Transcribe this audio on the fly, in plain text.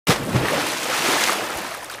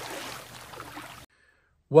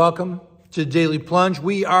Welcome to Daily Plunge.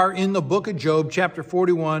 We are in the book of Job, chapter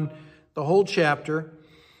 41, the whole chapter.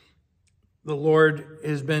 The Lord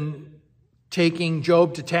has been taking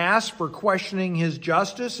Job to task for questioning his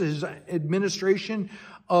justice, his administration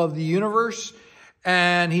of the universe.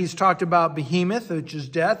 And he's talked about Behemoth, which is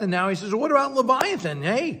death. And now he says, what about Leviathan?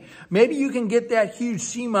 Hey, maybe you can get that huge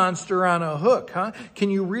sea monster on a hook, huh? Can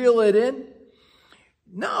you reel it in?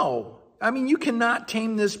 No. I mean, you cannot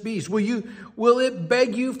tame this beast. Will it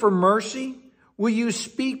beg you for mercy? Will you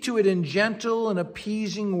speak to it in gentle and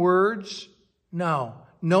appeasing words? No.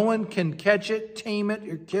 No one can catch it, tame it,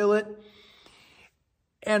 or kill it.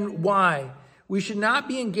 And why? We should not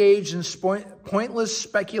be engaged in pointless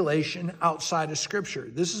speculation outside of Scripture.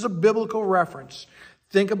 This is a biblical reference.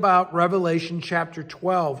 Think about Revelation chapter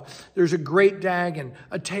 12. There's a great dragon,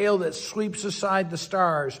 a tail that sweeps aside the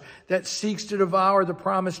stars, that seeks to devour the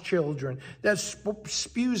promised children, that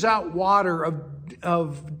spews out water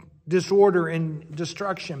of disorder and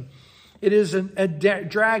destruction. It is a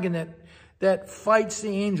dragon that fights the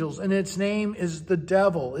angels, and its name is the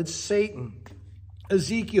devil. It's Satan.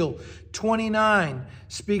 Ezekiel 29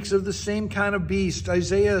 speaks of the same kind of beast.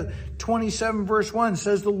 Isaiah 27 verse 1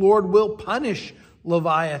 says the Lord will punish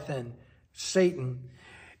Leviathan, Satan.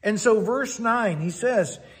 And so verse 9, he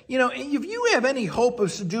says, if you have any hope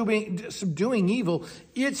of subduing evil,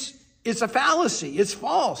 it's a fallacy. It's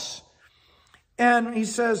false. And he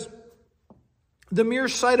says, the mere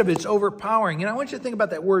sight of it's overpowering. And I want you to think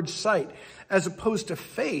about that word sight as opposed to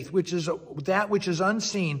faith, which is that which is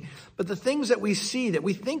unseen. But the things that we see, that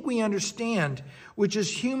we think we understand, which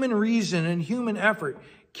is human reason and human effort,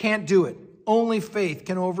 can't do it. Only faith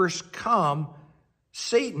can overcome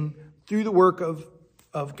Satan through the work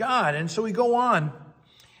of God. And so we go on.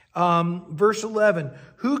 Verse 11,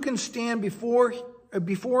 who can stand before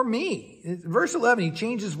me? Verse 11, he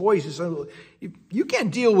changed his voice. He said, you can't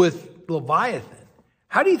deal with Leviathan.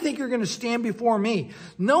 How do you think you're going to stand before me?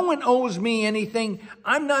 No one owes me anything.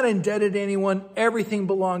 I'm not indebted to anyone. Everything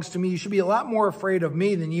belongs to me. You should be a lot more afraid of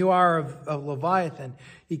me than you are of Leviathan.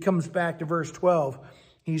 He comes back to verse 12.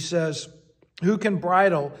 He says, who can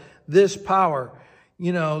bridle this power?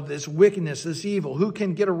 This wickedness, this evil. Who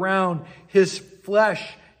can get around his flesh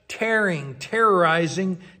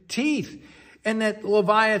terrorizing teeth? And that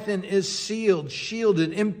Leviathan is sealed,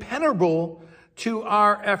 shielded, impenetrable to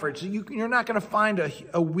our efforts. You're not going to find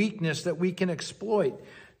a weakness that we can exploit.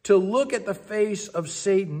 To look at the face of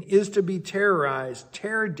Satan is to be terrorized.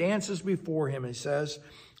 Terror dances before him, he says.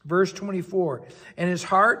 Verse 24, in his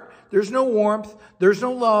heart, there's no warmth, there's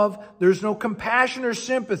no love, there's no compassion or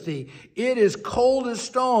sympathy. It is cold as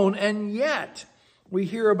stone, and yet we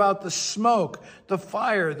hear about the smoke, the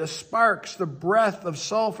fire, the sparks, the breath of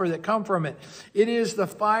sulfur that come from it. It is the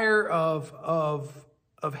fire of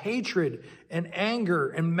hatred and anger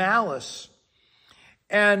and malice.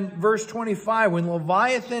 And verse 25, when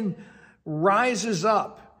Leviathan rises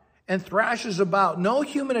up and thrashes about, no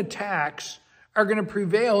human attacks are going to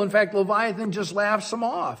prevail. In fact, Leviathan just laughs them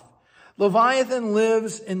off. Leviathan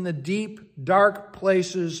lives in the deep, dark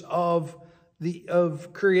places of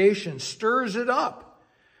creation, stirs it up.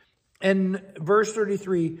 And verse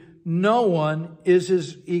 33, no one is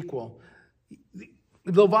his equal.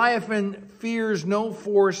 Leviathan fears no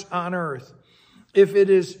force on earth. If it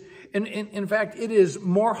is, in fact, it is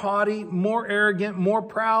more haughty, more arrogant, more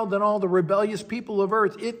proud than all the rebellious people of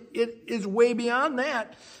earth. It is way beyond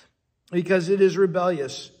that, because it is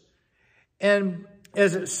rebellious. And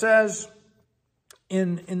as it says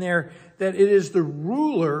in there, that it is the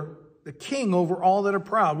ruler, the king over all that are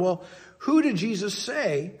proud. Well, who did Jesus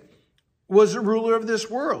say was the ruler of this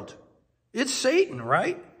world? It's Satan,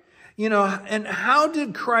 right? And how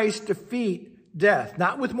did Christ defeat death?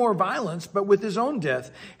 Not with more violence, but with his own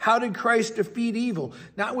death. How did Christ defeat evil?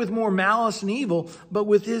 Not with more malice and evil, but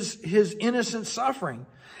with his innocent suffering.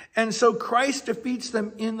 And so Christ defeats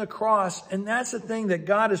them in the cross. And that's the thing that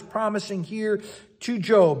God is promising here to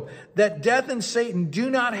Job, that death and Satan do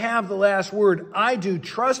not have the last word. I do.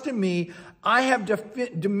 Trust in me. I have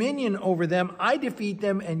dominion over them. I defeat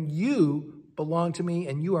them, and you belong to me,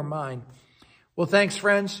 and you are mine. Well, thanks,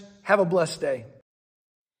 friends. Have a blessed day.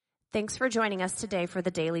 Thanks for joining us today for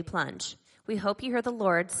the Daily Plunge. We hope you hear the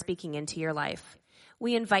Lord speaking into your life.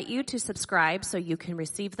 We invite you to subscribe so you can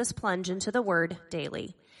receive this plunge into the Word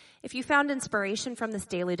daily. If you found inspiration from this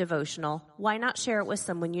daily devotional, why not share it with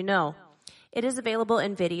someone you know? It is available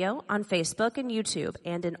in video on Facebook and YouTube,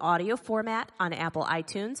 and in audio format on Apple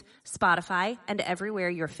iTunes, Spotify, and everywhere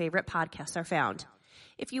your favorite podcasts are found.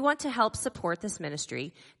 If you want to help support this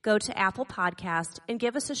ministry, go to Apple Podcast and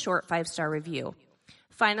give us a short 5-star review.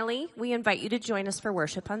 Finally, we invite you to join us for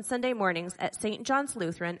worship on Sunday mornings at St. John's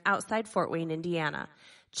Lutheran outside Fort Wayne, Indiana.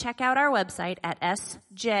 Check out our website at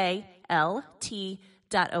sjlt.org.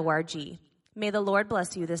 May the Lord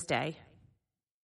bless you this day.